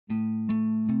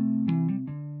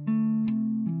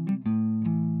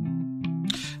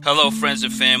Hello, friends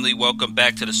and family. Welcome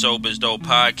back to the Sober is Dope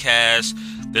podcast.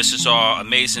 This is our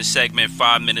amazing segment,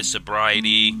 5 Minute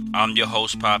Sobriety. I'm your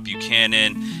host, Pop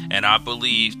Buchanan, and I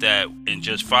believe that in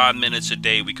just 5 minutes a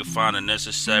day, we can find a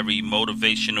necessary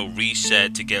motivational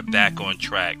reset to get back on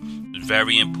track. It's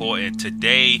very important.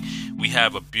 Today, we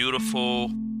have a beautiful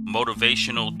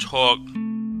motivational talk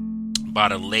by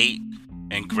the late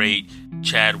and great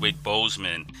Chadwick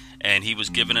Boseman, and he was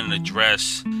giving an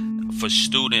address for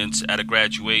students at a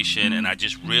graduation, and I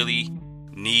just really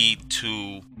need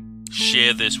to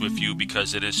share this with you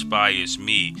because it inspires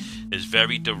me. It's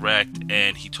very direct,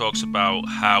 and he talks about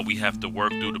how we have to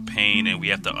work through the pain and we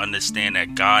have to understand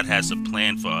that God has a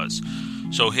plan for us.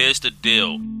 So here's the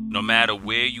deal. No matter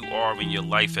where you are in your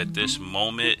life at this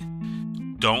moment,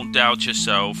 don't doubt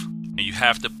yourself, and you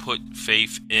have to put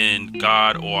faith in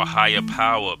God or a higher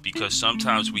power, because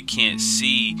sometimes we can't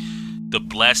see the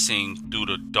blessing through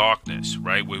the darkness,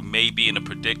 right? We may be in a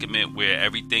predicament where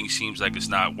everything seems like it's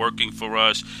not working for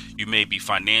us. You may be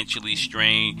financially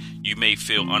strained. You may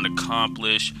feel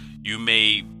unaccomplished. You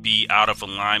may be out of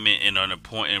alignment in an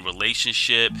important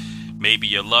relationship. Maybe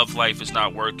your love life is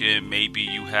not working. Maybe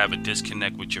you have a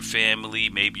disconnect with your family.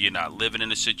 Maybe you're not living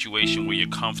in a situation where you're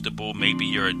comfortable. Maybe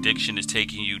your addiction is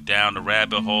taking you down the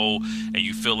rabbit hole and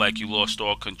you feel like you lost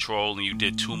all control and you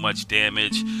did too much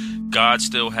damage. God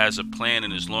still has a plan,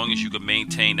 and as long as you can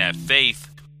maintain that faith,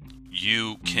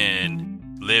 you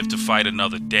can live to fight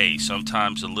another day.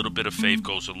 Sometimes a little bit of faith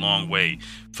goes a long way.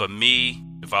 For me,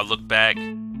 if I look back,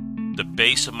 the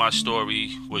base of my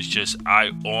story was just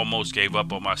I almost gave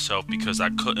up on myself because I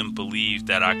couldn't believe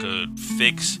that I could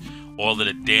fix all of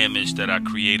the damage that I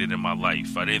created in my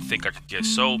life. I didn't think I could get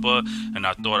sober, and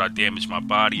I thought I damaged my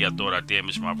body. I thought I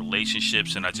damaged my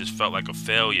relationships, and I just felt like a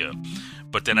failure.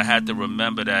 But then I had to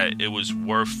remember that it was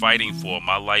worth fighting for.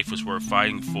 My life was worth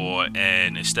fighting for.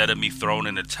 And instead of me throwing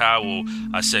in the towel,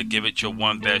 I said, give it your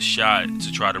one best shot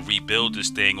to try to rebuild this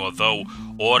thing. Although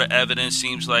all the evidence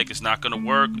seems like it's not going to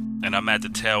work, and I'm at the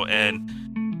tail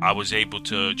end, I was able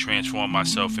to transform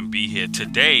myself and be here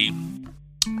today,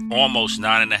 almost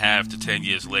 9.5 to 10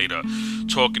 years later,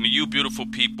 talking to you beautiful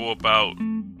people about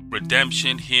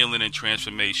redemption, healing, and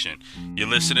transformation. You're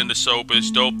listening to Sober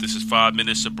is Dope. This is 5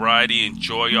 Minute Sobriety.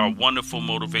 Enjoy our wonderful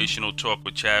motivational talk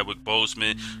with Chadwick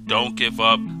Boseman. Don't give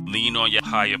up. Lean on your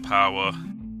higher power.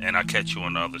 And I'll catch you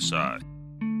on the other side.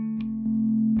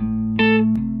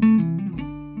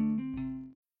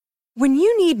 When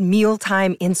you need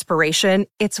mealtime inspiration,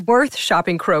 it's worth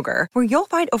shopping Kroger, where you'll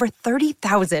find over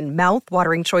 30,000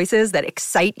 mouth-watering choices that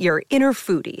excite your inner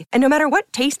foodie. And no matter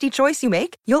what tasty choice you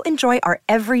make, you'll enjoy our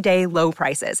everyday low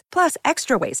prices, plus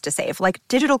extra ways to save, like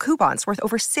digital coupons worth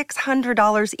over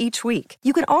 $600 each week.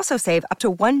 You can also save up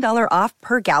to $1 off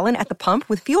per gallon at the pump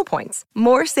with fuel points.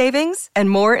 More savings and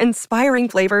more inspiring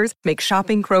flavors make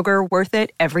shopping Kroger worth it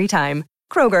every time.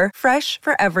 Kroger, fresh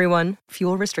for everyone.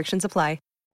 Fuel restrictions apply.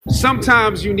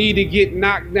 Sometimes you need to get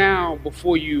knocked down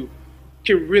before you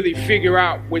can really figure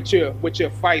out what your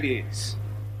fight is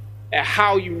and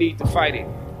how you need to fight it.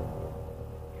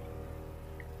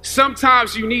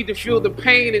 Sometimes you need to feel the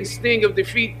pain and sting of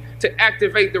defeat to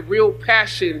activate the real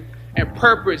passion and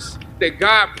purpose that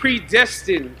God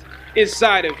predestined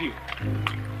inside of you.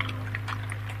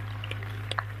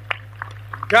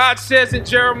 God says in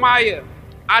Jeremiah,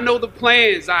 I know the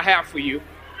plans I have for you.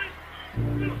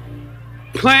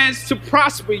 Plans to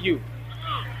prosper you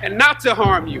and not to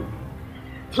harm you.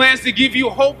 Plans to give you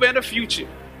hope and a future.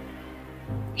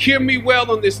 Hear me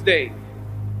well on this day.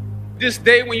 This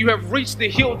day when you have reached the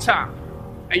hilltop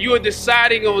and you are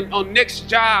deciding on next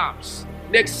jobs,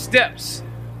 next steps,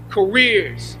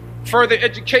 careers, further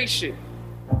education.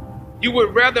 You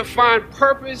would rather find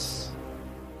purpose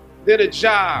than a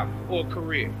job or a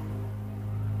career.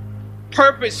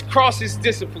 Purpose crosses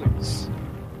disciplines.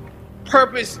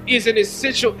 Purpose is an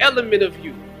essential element of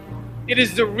you. It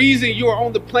is the reason you are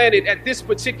on the planet at this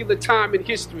particular time in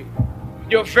history.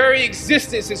 Your very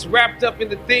existence is wrapped up in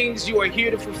the things you are here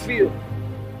to fulfill.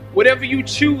 Whatever you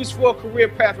choose for a career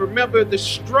path, remember the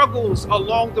struggles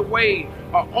along the way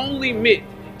are only meant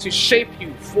to shape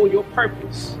you for your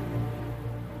purpose.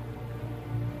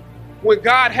 When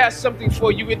God has something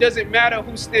for you, it doesn't matter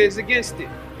who stands against it.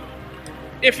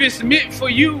 If it's meant for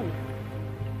you,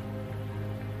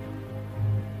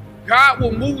 God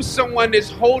will move someone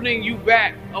that's holding you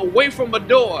back away from a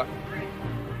door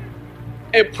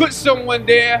and put someone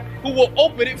there who will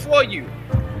open it for you.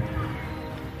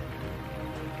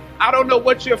 I don't know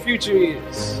what your future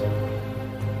is,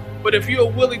 but if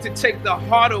you're willing to take the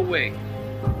harder way,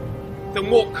 the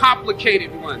more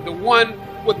complicated one, the one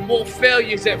with more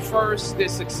failures at first than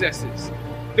successes,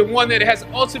 the one that has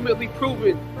ultimately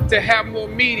proven to have more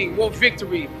meaning, more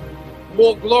victory,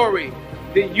 more glory,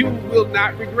 then you will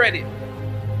not regret it.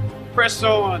 Press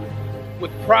on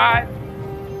with pride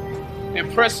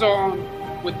and press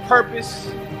on with purpose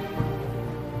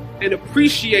and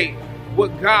appreciate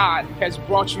what God has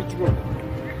brought you through.